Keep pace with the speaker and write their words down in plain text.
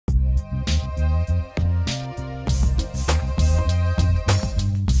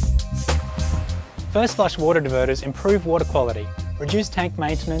First flush water diverters improve water quality, reduce tank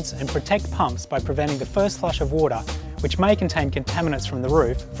maintenance and protect pumps by preventing the first flush of water, which may contain contaminants from the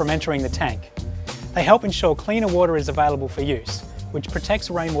roof, from entering the tank. They help ensure cleaner water is available for use, which protects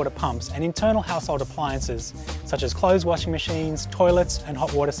rainwater pumps and internal household appliances such as clothes washing machines, toilets and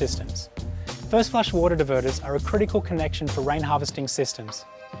hot water systems. First flush water diverters are a critical connection for rain harvesting systems.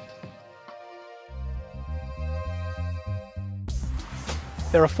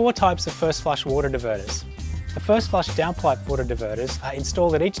 There are 4 types of first flush water diverters. The first flush downpipe water diverters are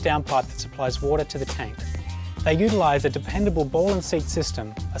installed at each downpipe that supplies water to the tank. They utilise a dependable ball and seat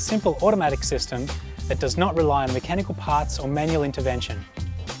system, a simple automatic system that does not rely on mechanical parts or manual intervention.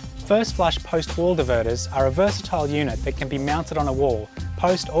 First flush post-wall diverters are a versatile unit that can be mounted on a wall,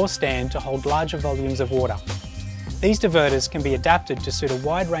 post or stand to hold larger volumes of water. These diverters can be adapted to suit a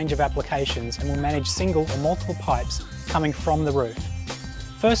wide range of applications and will manage single or multiple pipes coming from the roof.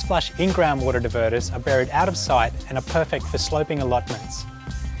 First flush in-ground water diverters are buried out of sight and are perfect for sloping allotments.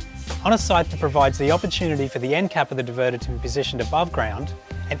 On a site that provides the opportunity for the end cap of the diverter to be positioned above ground,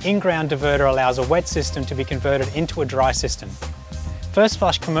 an in-ground diverter allows a wet system to be converted into a dry system. First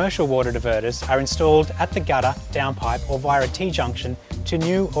flush commercial water diverters are installed at the gutter, downpipe or via a T-junction to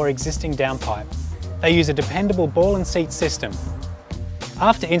new or existing downpipe. They use a dependable ball and seat system.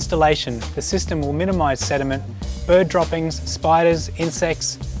 After installation, the system will minimise sediment, bird droppings, spiders,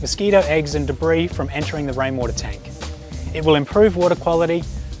 insects, mosquito eggs and debris from entering the rainwater tank. It will improve water quality,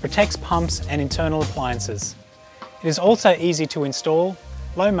 protects pumps and internal appliances. It is also easy to install,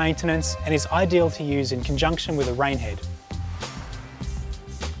 low maintenance and is ideal to use in conjunction with a rain head.